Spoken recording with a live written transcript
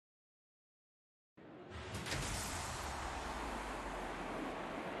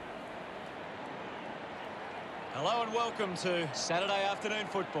Hello and welcome to Saturday afternoon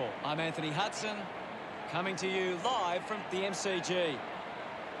football. I'm Anthony Hudson, coming to you live from the MCG.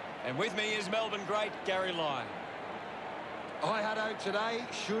 And with me is Melbourne great Gary Lyon. Hi, Hutto. Today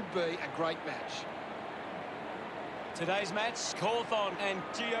should be a great match. Today's match, Hawthorn and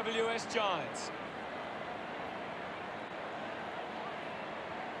GWS Giants.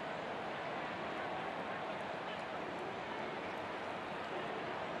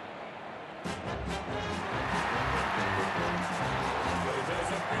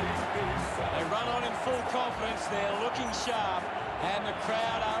 They run on in full confidence, they're looking sharp, and the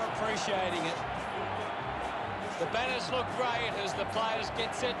crowd are appreciating it. The banners look great as the players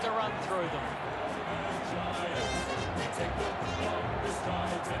get set to run through them.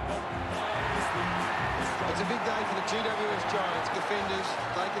 It's a big day for the GWS Giants defenders.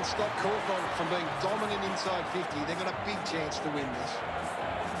 They can stop Hawthorn from being dominant inside 50. They've got a big chance to win this.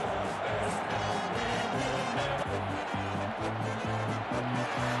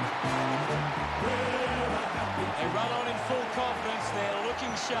 They run on in full confidence, they're looking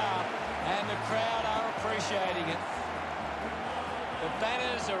sharp, and the crowd are appreciating it. The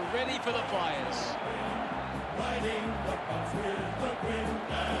banners are ready for the players. Riding the bus with the wind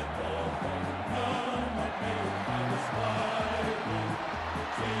and Hawthorn, come up here by the smiling. The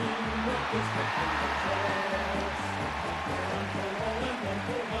team of this victim controls. One for all and one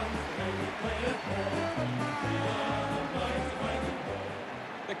for one, may we play it more. We are the mighty, mighty ball.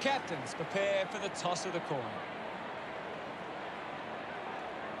 The captains prepare for the toss of the coin.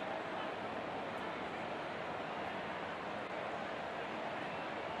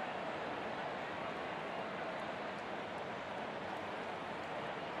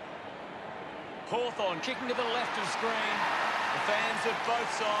 Hawthorn kicking to the left of screen. The fans of both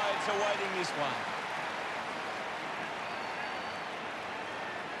sides are waiting this one.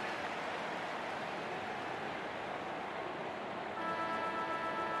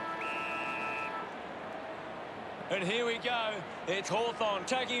 And here we go. It's Hawthorn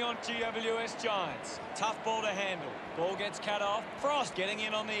taking on GWS Giants. Tough ball to handle. Ball gets cut off. Frost getting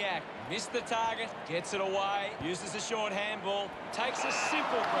in on the act. Missed the target. Gets it away. Uses a short handball. Takes a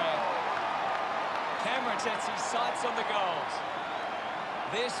simple grab. Cameron sets his sights on the goals.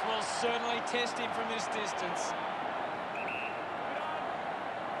 This will certainly test him from this distance.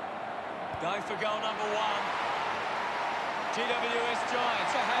 Going for goal number one. GWS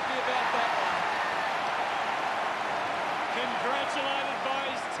Giants are happy about that one. Congratulated by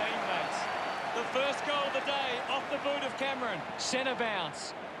his teammates. The first goal of the day off the boot of Cameron. Centre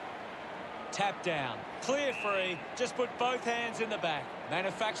bounce. Tap down. Clear free. Just put both hands in the back.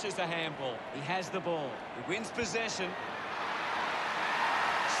 Manufactures a handball. He has the ball. He wins possession.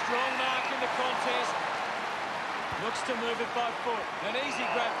 Strong mark in the contest. Looks to move it by foot. An easy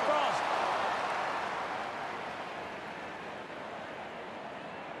grab for Frost.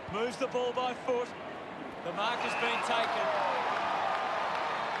 Moves the ball by foot. The mark has been taken.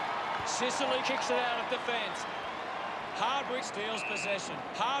 Sicily kicks it out of defence. Hardwick steals possession.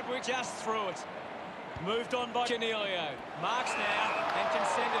 Hardwick just threw it. Moved on by Cornelio. Marks now and can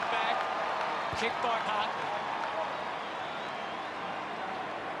send it back. Kick by Hartley.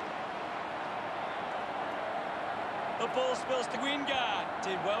 The ball spills to Wingard.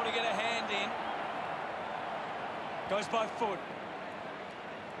 Did well to get a hand in. Goes by foot.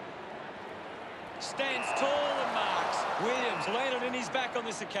 Stands tall and marks. Williams landed in his back on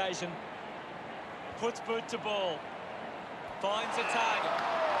this occasion. Puts boot to ball. Finds a target.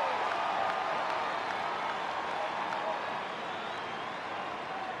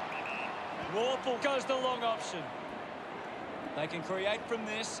 Warple goes the long option. They can create from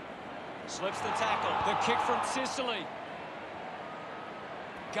this. Slips the tackle. The kick from Sicily.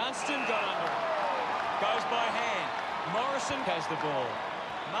 Gunston got under it. Goes by hand. Morrison has the ball.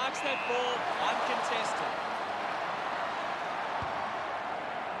 Marks that ball uncontested.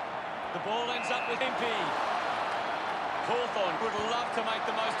 The ball ends up with MP. Hawthorn would love to make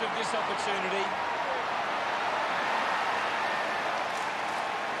the most of this opportunity.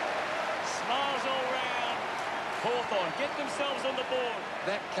 Smiles all round. Hawthorn get themselves on the board.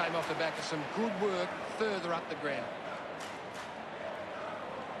 That came off the back of some good work further up the ground.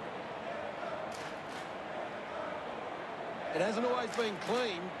 It hasn't always been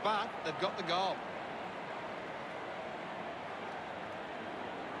clean, but they've got the goal.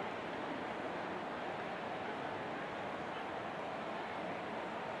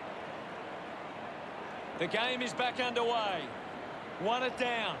 The game is back underway. Won it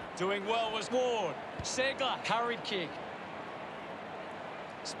down. Doing well was Ward. Segler, hurried kick.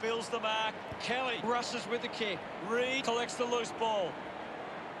 Spills the mark. Kelly rushes with the kick. Reed collects the loose ball.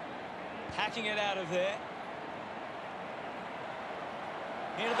 Hacking it out of there.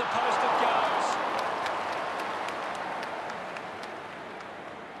 Into the post it goes.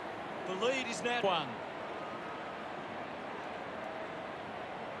 The lead is now 1.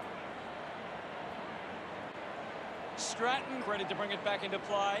 Stratton ready to bring it back into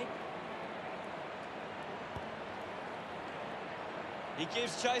play. He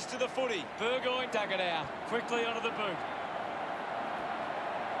gives chase to the footy. Burgoyne dug it out. Quickly onto the boot.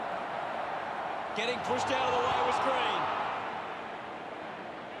 Getting pushed out of the way was Green.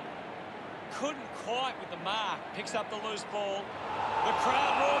 Couldn't quite with the mark. Picks up the loose ball. The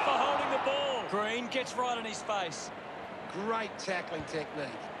crowd roar for holding the ball. Green gets right in his face. Great tackling technique.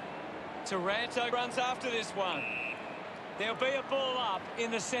 Taranto runs after this one. There'll be a ball up in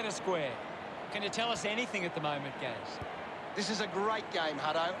the centre square. Can you tell us anything at the moment, Gaz? This is a great game,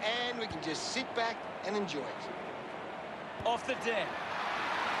 Hutto, and we can just sit back and enjoy it. Off the deck.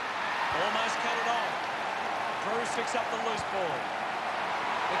 Almost cut it off. Bruce picks up the loose ball.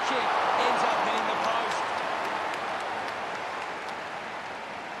 The kick ends up hitting the post.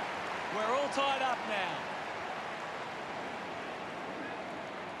 We're all tied up now.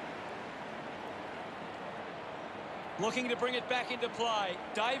 Looking to bring it back into play.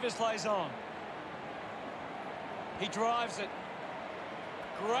 Davis lays on. He drives it.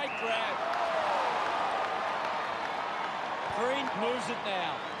 Great grab. Green moves it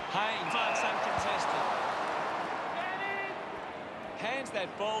now. Haynes marks uncontested. Hands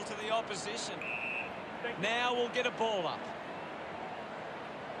that ball to the opposition. Now we'll get a ball up.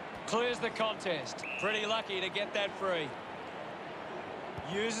 Clears the contest. Pretty lucky to get that free.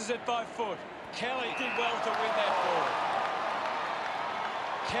 Uses it by foot. Kelly did well to win that ball.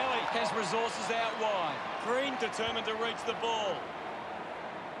 Kelly has resources out wide. Green determined to reach the ball.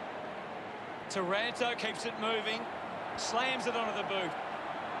 Taranto keeps it moving. Slams it onto the boot.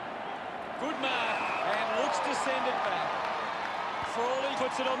 Good mark and looks to send it back. Frawley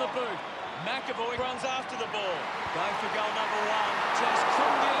puts it on the boot. McAvoy runs after the ball. Going for goal number 1. Just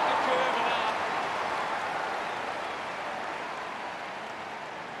couldn't get it to curve enough.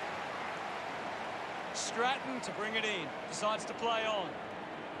 Stratton to bring it in. Decides to play on.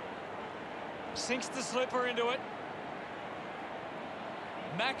 Sinks the slipper into it.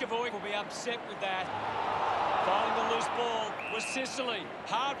 McAvoy will be upset with that. Finding the loose ball was Sicily.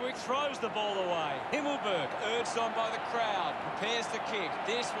 Hardwick throws the ball away. Himmelberg, urged on by the crowd, prepares the kick.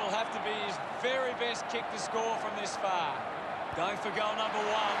 This will have to be his very best kick to score from this far. Going for goal number 1.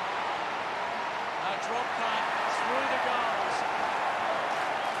 A drop punt through the goals.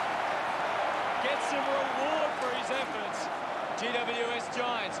 Gets some reward for his efforts. GWS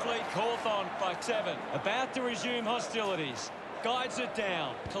Giants lead Hawthorn by 7. About to resume hostilities. Guides it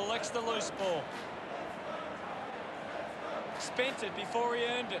down. Collects the loose ball. Spent it before he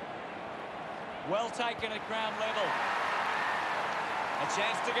earned it. Well taken at ground level. A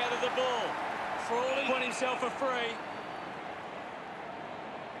chance to gather the ball. Frawley won himself a free.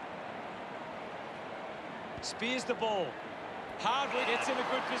 Spears the ball. Hardwick gets in a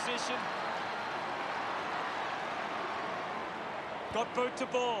good position. Got boot to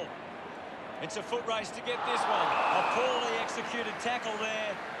ball. It's a foot race to get this one. A poorly executed tackle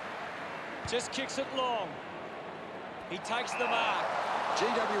there. Just kicks it long. He takes the mark.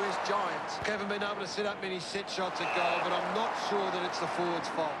 GWS Giants haven't been able to set up many set shots at goal, but I'm not sure that it's the forward's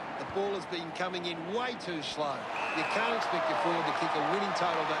fault. The ball has been coming in way too slow. You can't expect your forward to kick a winning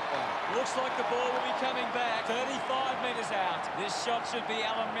total that way. Looks like the ball will be coming back. 35 metres out. This shot should be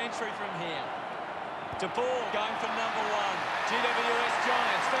elementary from here. De Boer going for number 1. GWS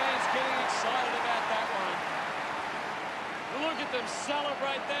Giants fans getting excited about that one. Look at them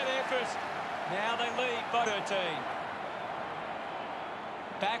celebrate that effort. Now they lead by 13.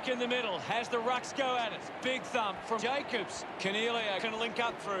 Back in the middle, has the rucks go at it. Big thump from Jacobs. Cornelio can link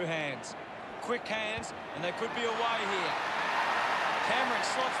up through hands. Quick hands, and they could be away here. Cameron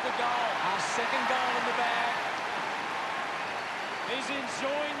slots the goal. Our second goal in the bag. He's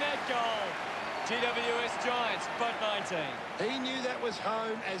enjoying that goal. GWS Giants, but 19. He knew that was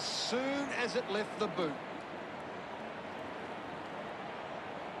home as soon as it left the boot.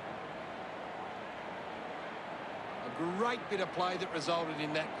 A great bit of play that resulted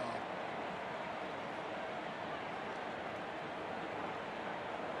in that goal.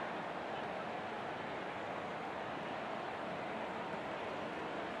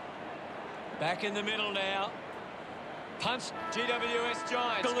 Back in the middle now. Punch, GWS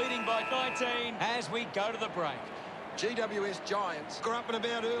Giants leading by 19 as we go to the break. GWS Giants are up and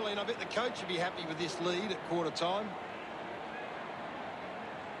about early, and I bet the coach would be happy with this lead at quarter time.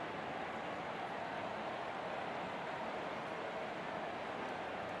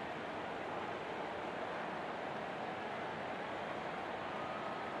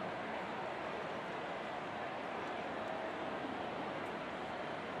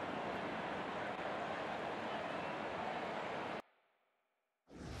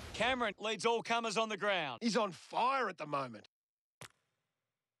 Cameron leads all comers on the ground. He's on fire at the moment.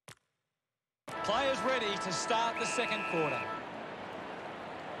 Players ready to start the second quarter.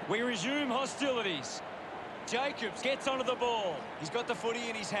 We resume hostilities. Jacobs gets onto the ball. He's got the footy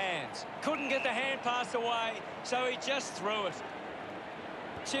in his hands. Couldn't get the hand pass away, so he just threw it.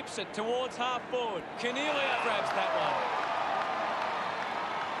 Chips it towards half forward. Cornelia grabs that one.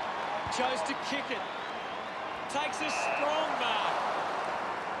 Chose to kick it. Takes a strong mark.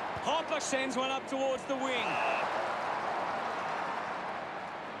 Hopper sends one up towards the wing.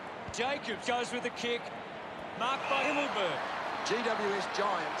 Jacobs goes with the kick. Marked by Himmelberg. GWS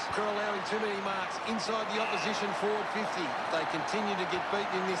Giants are allowing too many marks inside the opposition forward 50. If they continue to get beaten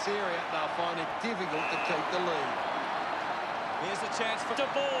in this area, they'll find it difficult to keep the lead. Here's a chance for De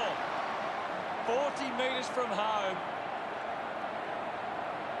Boer. 40 metres from home.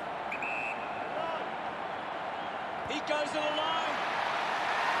 He goes it alone.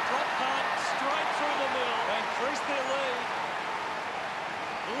 Drop punt straight through the middle. They increase their lead.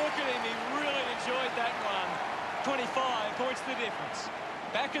 Look at him, he really enjoyed that one. 25 points the difference.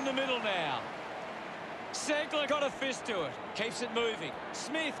 Back in the middle now. Segler got a fist to it. Keeps it moving.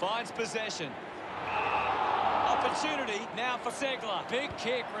 Smith finds possession. Opportunity now for Segler. Big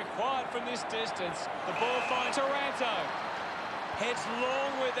kick required from this distance. The ball finds Taranto. Heads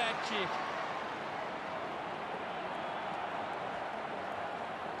long with that kick.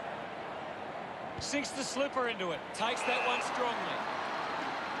 Sinks the slipper into it. Takes that one strongly.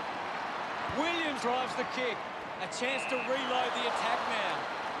 Williams drives the kick. A chance to reload the attack now.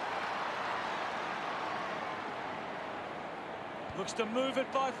 Looks to move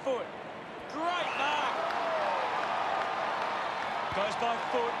it by foot. Great mark. Goes by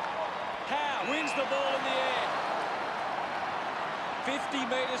foot. Howe wins the ball in the air. 50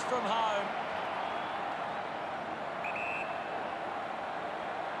 metres from home.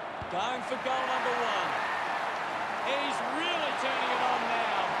 Going for goal number one. He's really turning it on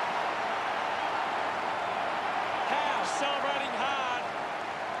now. Howe celebrating hard.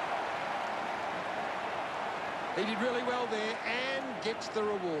 He did really well there and gets the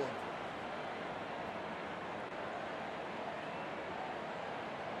reward.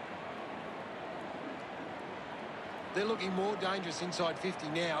 They're looking more dangerous inside 50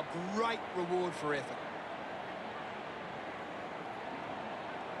 now. Great reward for effort.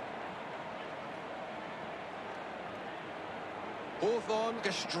 Hawthorn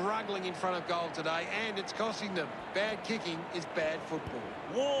are struggling in front of goal today, and it's costing them. Bad kicking is bad football.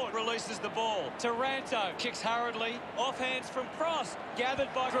 Ward releases the ball. Taranto kicks hurriedly. Off hands from Cross.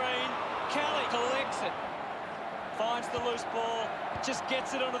 Gathered by Green. Kelly collects it. Finds the loose ball. Just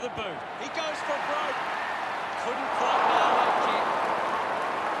gets it onto the boot. He goes for broke. Couldn't quite nail that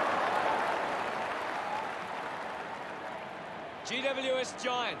kick. GWS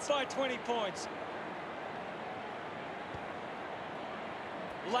Giants by 20 points.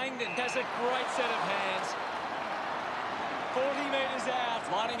 Langdon has a great set of hands. 40 metres out,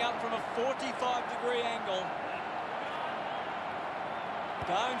 lining up from a 45-degree angle.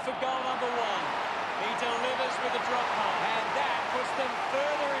 Going for goal number one. He delivers with a drop punt, and that puts them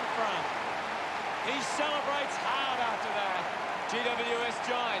further in front. He celebrates hard after that. GWS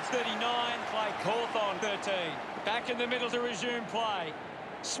Giants 39, play Hawthorn 13. Back in the middle to resume play.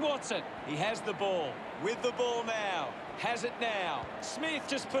 Swatson, he has the ball. With the ball now. Has it now. Smith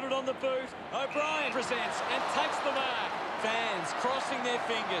just put it on the boot. O'Brien presents and takes the mark. Fans crossing their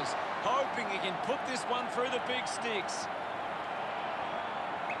fingers, hoping he can put this one through the big sticks.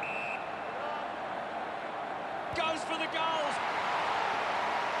 Goes for the goals.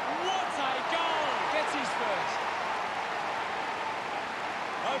 What a goal! Gets his first.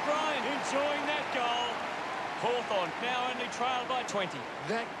 O'Brien enjoying that goal. Hawthorn now only trailed by 20.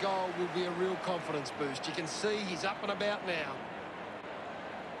 That goal will be a real confidence boost. You can see he's up and about now.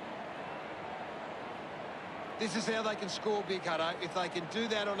 This is how they can score big, Hutto. If they can do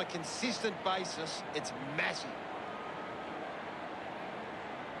that on a consistent basis, it's massive.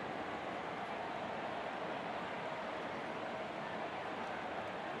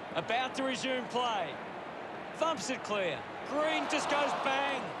 About to resume play. Thumps it clear. Green just goes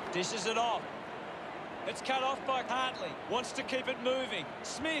bang. Dishes it off. It's cut off by Hartley. Wants to keep it moving.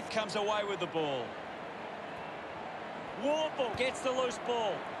 Smith comes away with the ball. Warple gets the loose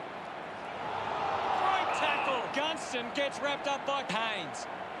ball. Great tackle. Gunston gets wrapped up by Haynes.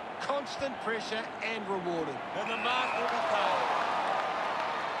 Constant pressure and rewarded. And the mark will be paid.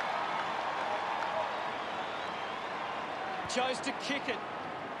 Chose to kick it.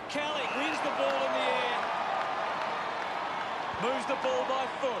 Kelly wins the ball in the air. Moves the ball by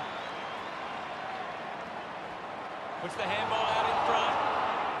foot. Puts the handball out in front.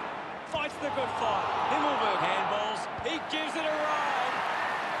 the good fight. Himmelberg handballs. He gives it a ride.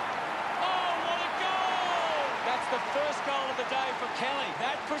 Oh, what a goal! That's the first goal of the day for Kelly.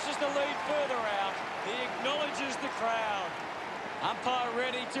 That pushes the lead further out. He acknowledges the crowd. Umpire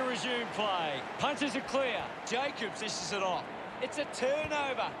ready to resume play. Punches are clear. Jacobs dishes it off. It's a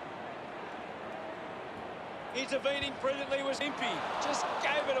turnover. Intervening brilliantly was Impey. Just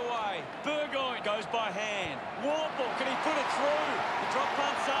gave it away. Burgoyne goes by hand. Warple, can he put it through? The drop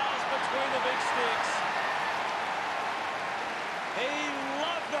punt sails between the big sticks. He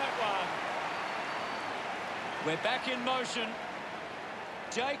loved that one. We're back in motion.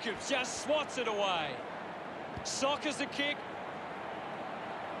 Jacobs just swats it away. Sockers the kick.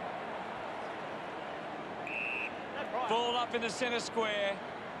 Ball up in the centre square.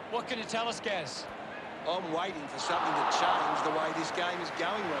 What can you tell us, Gaz? I'm waiting for something to change the way this game is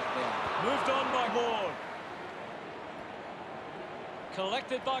going right now. Moved on by Ward.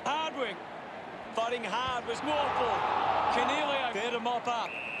 Collected by Hardwick. Fighting hard was Warple. Cornelio there to mop up.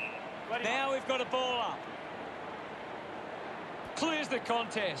 Now we've got a ball up. Clears the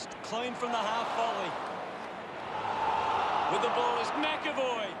contest. Clean from the half volley. With the ball is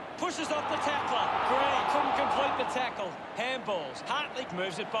McAvoy. Pushes off the tackler. Green couldn't complete the tackle. Handballs. Hartley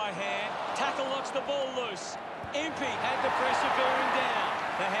moves it by hand. Tackle knocks the ball loose. Impey had the pressure bearing down.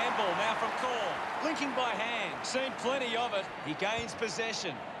 The handball now from Call. Linking by hand. Seen plenty of it. He gains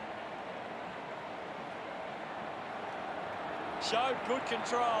possession. Showed good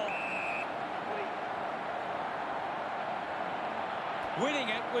control. Winning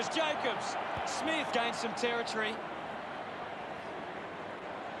it was Jacobs. Smith gained some territory.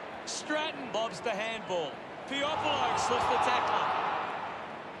 Stratton bobs the handball. Piopolo slips the tackler.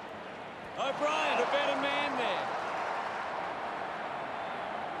 O'Brien, the better man there.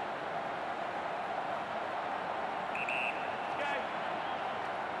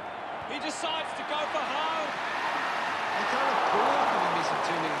 He decides to go for home. You can't afford to be missing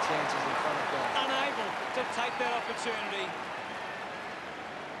too many chances in front of goal. Unable to take that opportunity.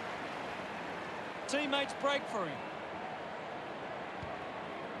 Teammates break for him.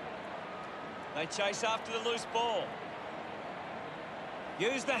 They chase after the loose ball.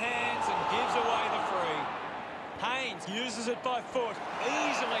 Use the hands and gives away the free. Haynes uses it by foot.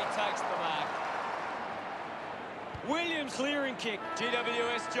 Easily takes the mark. Williams clearing kick.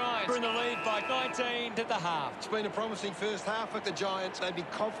 GWS Giants are in the lead by 19 at the half. It's been a promising first half at the Giants. They'd be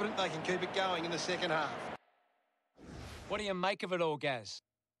confident they can keep it going in the second half. What do you make of it all, Gaz?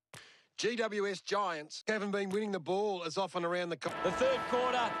 GWS Giants haven't been winning the ball as often around the... The third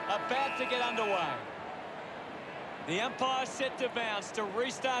quarter about to get underway. The umpire set to bounce to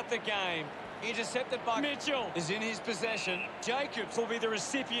restart the game. Intercepted by Mitchell is in his possession. Jacobs will be the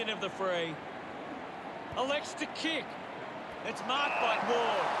recipient of the free. Elects to kick. It's marked by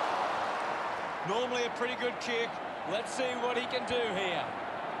Ward. Normally a pretty good kick. Let's see what he can do here.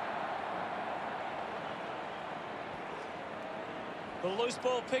 The loose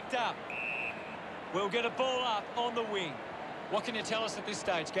ball picked up. We'll get a ball up on the wing. What can you tell us at this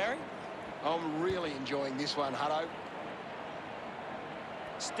stage, Gary? I'm really enjoying this one, Hutto.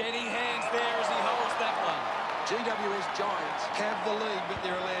 Steady hands there as he holds that one. GWS Giants have the lead, but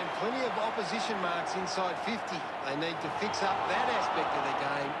they're allowing plenty of opposition marks inside 50. They need to fix up that aspect of the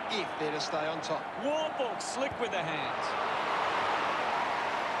game if they're to stay on top. Warble slick with the hands.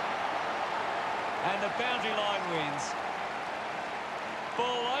 And the boundary line wins.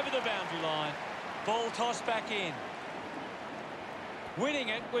 Ball over the boundary line. Ball tossed back in. Winning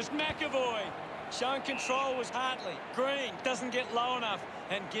it was McAvoy. Showing control was Hartley. Green doesn't get low enough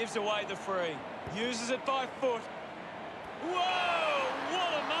and gives away the free. Uses it by foot. Whoa!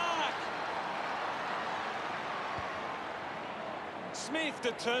 What a mark! Smith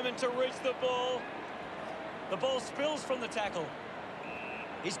determined to reach the ball. The ball spills from the tackle.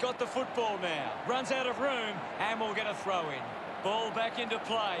 He's got the football now. Runs out of room and will get a throw in. Ball back into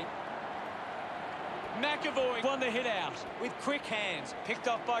play. McAvoy won the hit out with quick hands. Picked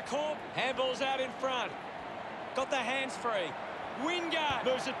off by Corp. Handball's out in front. Got the hands free. Wingard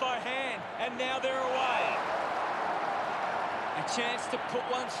moves it by hand, and now they're away. A chance to put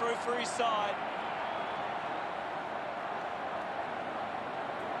one through for his side.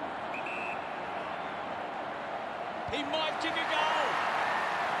 He might kick a goal.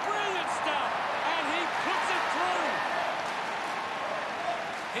 Brilliant stuff, and he puts it through.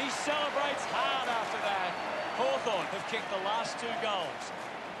 He celebrates hard after that. Hawthorn have kicked the last 2 goals.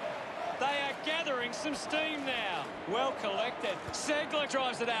 They are gathering some steam now. Well collected. Segler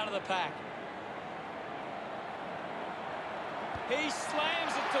drives it out of the pack. He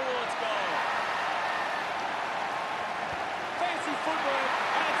slams it towards goal. Fancy footwork,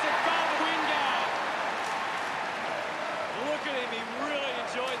 and it's a goal to win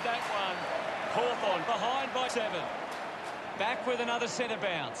Hawthorn behind by 7. Back with another centre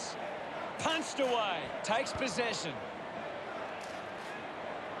bounce. Punched away. Takes possession.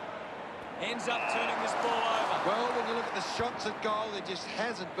 Ends up turning this ball over. Well, when you look at the shots at goal, there just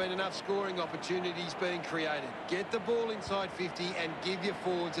hasn't been enough scoring opportunities being created. Get the ball inside 50 and give your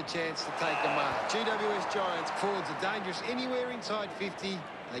forwards a chance to take a mark. GWS Giants forwards are dangerous anywhere inside 50.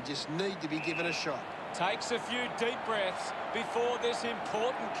 They just need to be given a shot. Takes a few deep breaths before this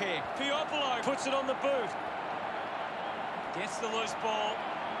important kick. Fiopolo puts it on the boot. Gets the loose ball.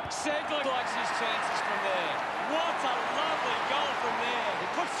 Segler likes his chances from there. What a lovely goal from there. He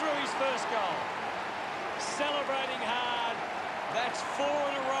puts through his first goal. Celebrating hard. That's 4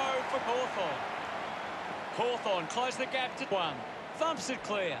 in a row for Hawthorn. Hawthorn close the gap to 1. Thumps it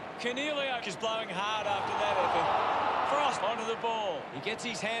clear. Cornelio is blowing hard after that effort. Frost onto the ball. He gets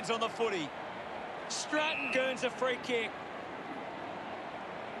his hands on the footy. Stratton earns a free kick.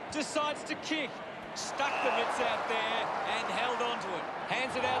 Decides to kick. Stuck the mitts out there and held onto it.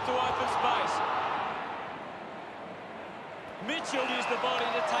 Hands it out to open space. Mitchell used the body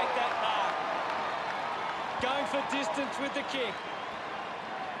to take that mark. Going for distance with the kick.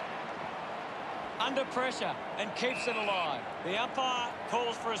 Under pressure and keeps it alive. The umpire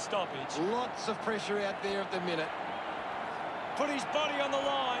calls for a stoppage. Lots of pressure out there at the minute. Put his body on the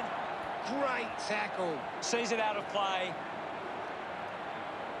line. Great tackle. Sees it out of play.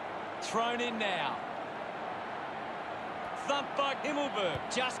 Thrown in now. Thumped by Himmelberg.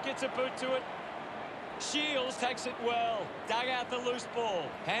 Just gets a boot to it. Shields takes it well. Dug out the loose ball.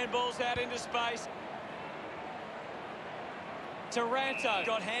 Handballs out into space. Taranto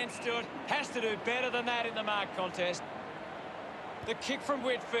got hands to it. Has to do better than that in the mark contest. The kick from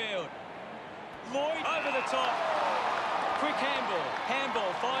Whitfield. Lloyd over the top. Quick handball.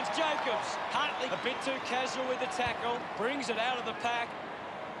 Handball finds Jacobs. Hartley a bit too casual with the tackle. Brings it out of the pack.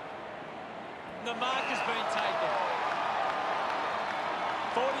 The mark has been taken.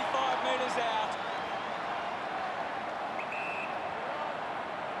 45 metres out.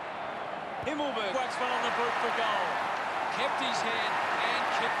 Himmelberg works one on the boot for goal. Kept his head and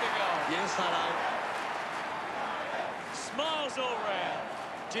kicked the goal. Yes, Hutto. Smiles all round.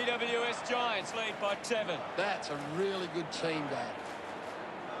 GWS Giants lead by 7. That's a really good team game.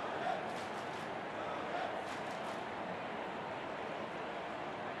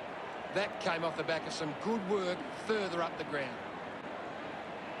 That came off the back of some good work further up the ground.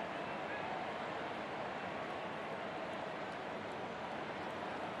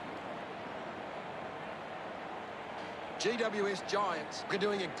 GWS Giants are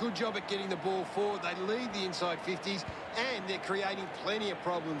doing a good job at getting the ball forward. They lead the inside 50s and they're creating plenty of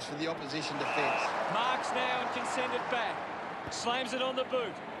problems for the opposition defence. Marks now and can send it back. Slams it on the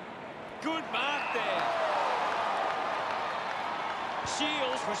boot. Good mark there.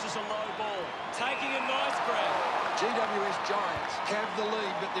 Shields pushes a low ball. Taking a nice grab. GWS Giants have the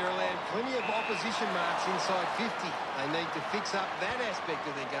lead, but they're allowing plenty of opposition marks inside 50. They need to fix up that aspect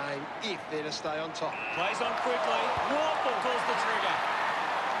of their game if they're to stay on top. Plays on quickly. Warple pulls the trigger.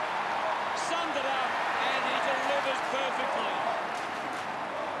 Summed it up, and he delivers perfectly.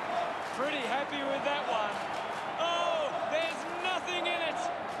 Pretty happy with that one. Oh, there's nothing in it.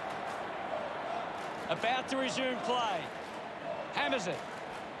 About to resume play. Hammers it.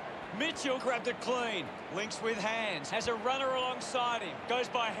 Mitchell grabbed it clean. Links with hands. Has a runner alongside him. Goes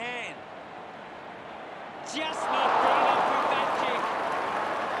by hand. Just not good enough with that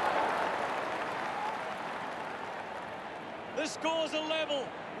kick. The score's a level.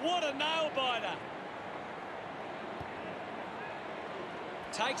 What a nail-biter.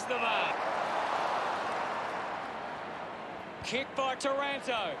 Takes the mark. Kick by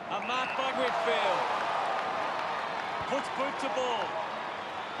Taranto. A mark by Whitfield. Puts boot to ball.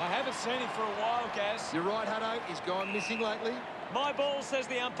 I haven't seen him for a while, Gaz. You're right, Hutto. He's gone missing lately. My ball, says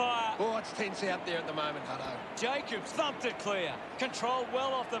the umpire. Oh, it's tense out there at the moment, Hutto. Jacobs thumped it clear. Controlled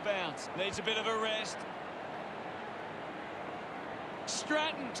well off the bounce. Needs a bit of a rest.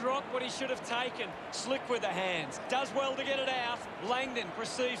 Stratton dropped what he should have taken. Slick with the hands. Does well to get it out. Langdon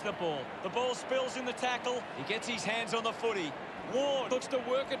receives the ball. The ball spills in the tackle. He gets his hands on the footy. Ward looks to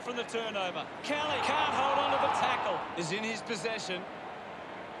work it from the turnover. Kelly can't hold on to the tackle. Is in his possession.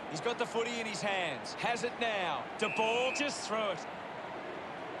 He's got the footy in his hands. Has it now. De ball just through it.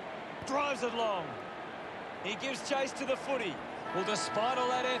 Drives it long. He gives chase to the footy. Well, despite all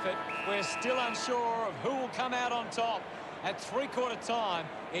that effort, we're still unsure of who will come out on top. At three-quarter time,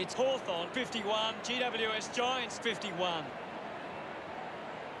 it's Hawthorn 51, GWS Giants 51.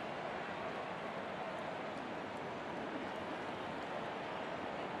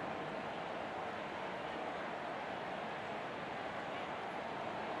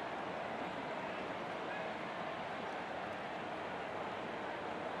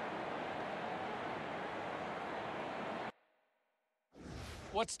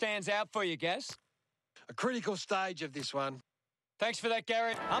 What stands out for you, Gaz? A critical stage of this one. Thanks for that,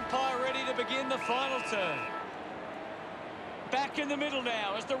 Gary. Umpire ready to begin the final turn. Back in the middle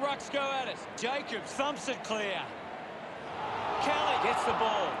now as the Rucks go at it. Jacob thumps it clear. Kelly gets the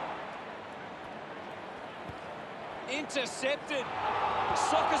ball. Intercepted.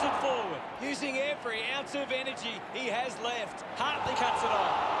 Sockers it forward, using every ounce of energy he has left. Hartley cuts it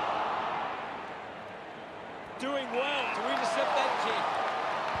off. Doing well to intercept that kick.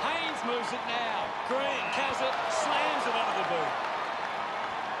 Haynes moves it now. Green has it, slams it under the boot.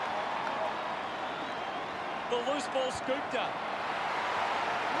 The loose ball scooped up.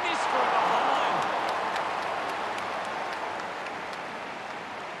 Missed from behind.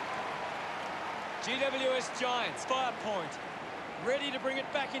 GWS Giants, 5 point. Ready to bring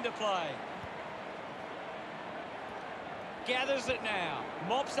it back into play. Gathers it now.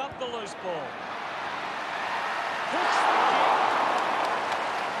 Mops up the loose ball. Hooks the kick.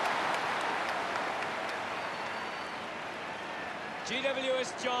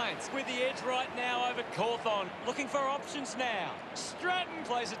 GWS Giants with the edge right now over Hawthorn. Looking for options now. Stratton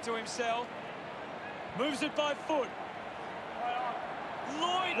plays it to himself. Moves it by foot.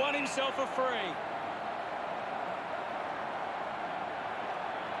 Lloyd won himself a free.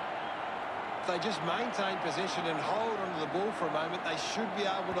 If they just maintain possession and hold onto the ball for a moment, they should be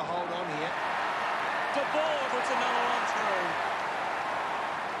able to hold on here. The ball puts another one through.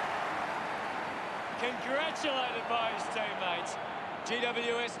 Congratulated by his teammates.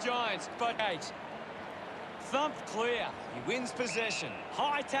 GWS Giants by 8. Thumped clear. He wins possession.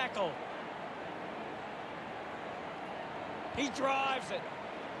 High tackle. He drives it.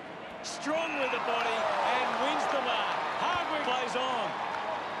 Strong with the body and wins the mark. Hardwick plays on.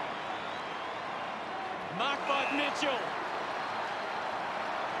 Marked by Mitchell.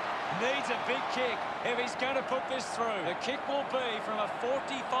 Needs a big kick if he's going to put this through. The kick will be from a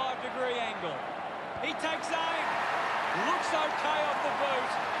 45-degree angle. He takes aim. Looks okay off the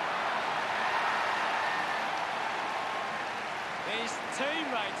boot. His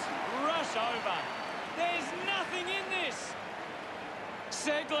teammates rush over. There's nothing in this.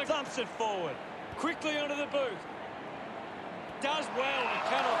 Segler thumps it forward. Quickly onto the boot. Does well to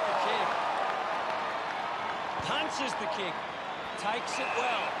cut off the kick. Punches the kick. Takes it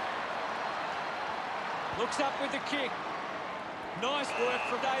well. Looks up with the kick. Nice work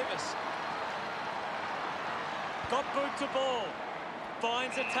from Davis. Got boot to ball.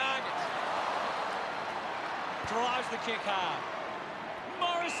 Finds a target. Drives the kick hard.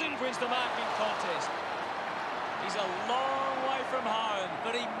 Morrison wins the marking contest. He's a long way from home,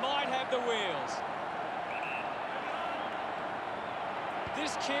 but he might have the wheels.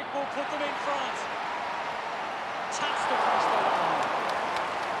 This kick will put them in front. Touched across the line.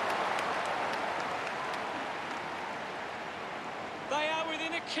 They are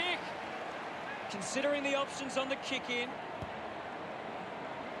within a kick. Considering the options on the kick in.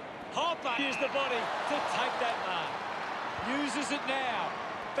 Hopper used the body to take that mark. Uses it now.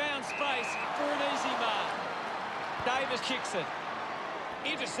 Found space for an easy mark. Davis kicks it.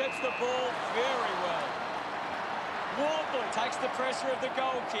 Intercepts the ball very well. Wardle takes the pressure of the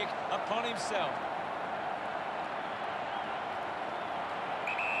goal kick upon himself.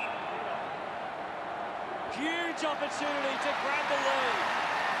 Huge opportunity to grab the lead.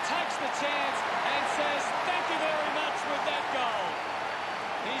 Takes the chance and says thank you very much with that goal.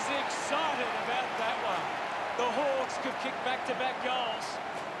 He's excited about that one. The Hawks could kick back-to-back goals.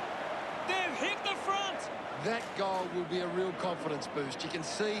 They've hit the front. That goal will be a real confidence boost. You can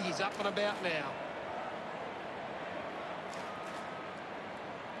see he's up and about now.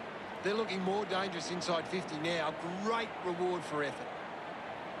 They're looking more dangerous inside 50 now. Great reward for effort.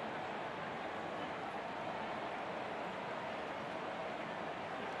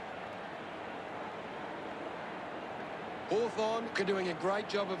 Hawthorn are doing a great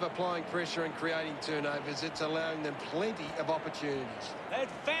job of applying pressure and creating turnovers. It's allowing them plenty of opportunities.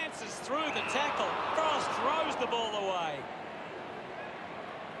 Advances through the tackle. Frost throws the ball away.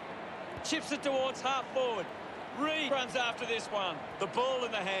 Chips it towards half forward. Reed runs after this one. The ball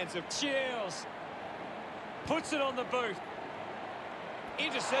in the hands of Shields. Puts it on the boot.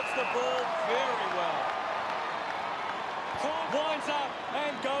 Intercepts the ball very well. Winds up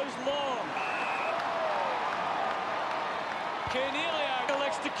and goes long. Cornelio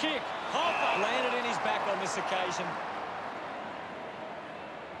elects to kick. Hopper landed in his back on this occasion.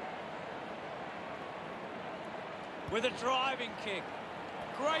 With a driving kick.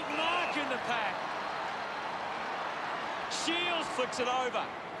 Great mark in the pack. Shields flicks it over.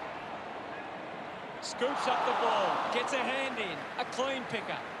 Scoops up the ball. Gets a hand in. A clean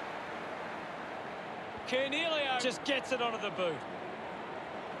picker. Cornelio just gets it onto the boot.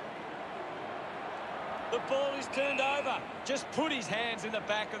 The ball is turned over. Just put his hands in the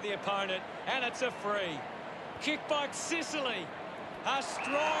back of the opponent, and it's a free. Kick by Sicily. A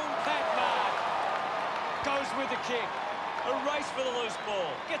strong pack mark. Goes with the kick. A race for the loose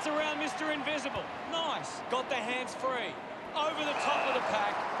ball. Gets around Mr. Invisible. Nice. Got the hands free. Over the top of the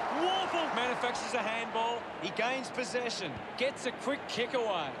pack. Warple manufactures a handball. He gains possession. Gets a quick kick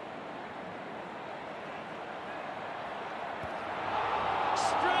away.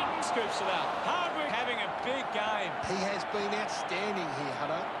 Stratton scoops it up. Hardwick having a big game. He has been outstanding here,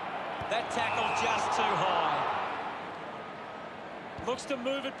 Hutto. That tackle just too high. Looks to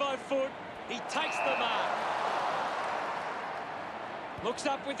move it by foot. He takes the mark. Looks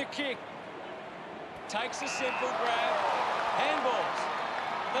up with the kick. Takes a simple grab. Handballs.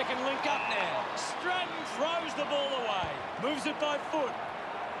 They can link up now. Stratton throws the ball away. Moves it by foot.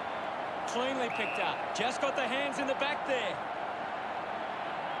 Cleanly picked up. Just got the hands in the back there.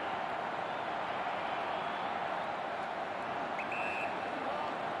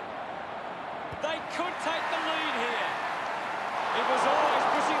 They could take the lead here. It was always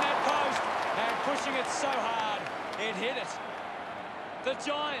pushing that post and pushing it so hard, it hit it. The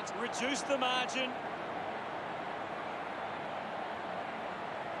Giants reduced the margin.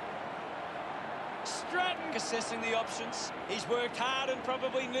 Stratton assessing the options. He's worked hard and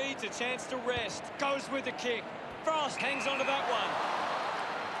probably needs a chance to rest. Goes with the kick. Frost hangs onto that one.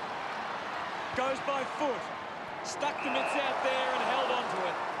 Goes by foot. Stuck the mitts out there and held onto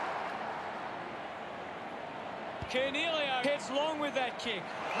it. Cornelio heads long with that kick.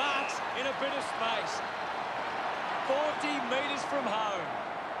 Marks in a bit of space. 40 metres from home.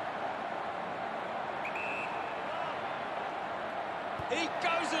 He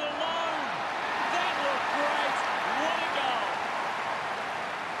goes it alone. That looked great. What a goal.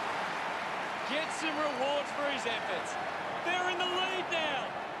 Gets some rewards for his efforts. They're in the lead now.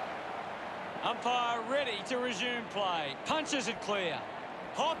 Umpire ready to resume play. Punches it clear.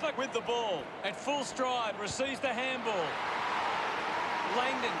 Hopper with the ball. At full stride, receives the handball.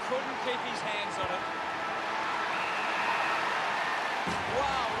 Langdon couldn't keep his hands on it.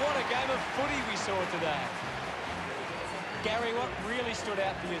 Wow, what a game of footy we saw today. Gary, what really stood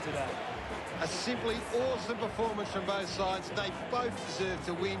out for you today? A simply awesome performance from both sides. They both deserved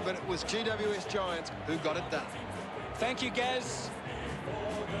to win, but it was GWS Giants who got it done. Thank you, Gaz.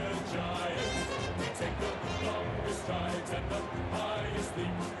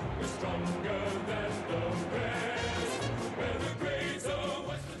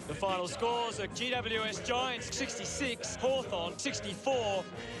 The final scores are GWS Giants 66, Hawthorn 64.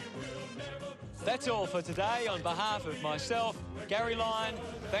 That's all for today. On behalf of myself, Gary Lyon,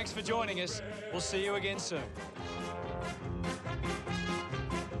 thanks for joining us. We'll see you again soon.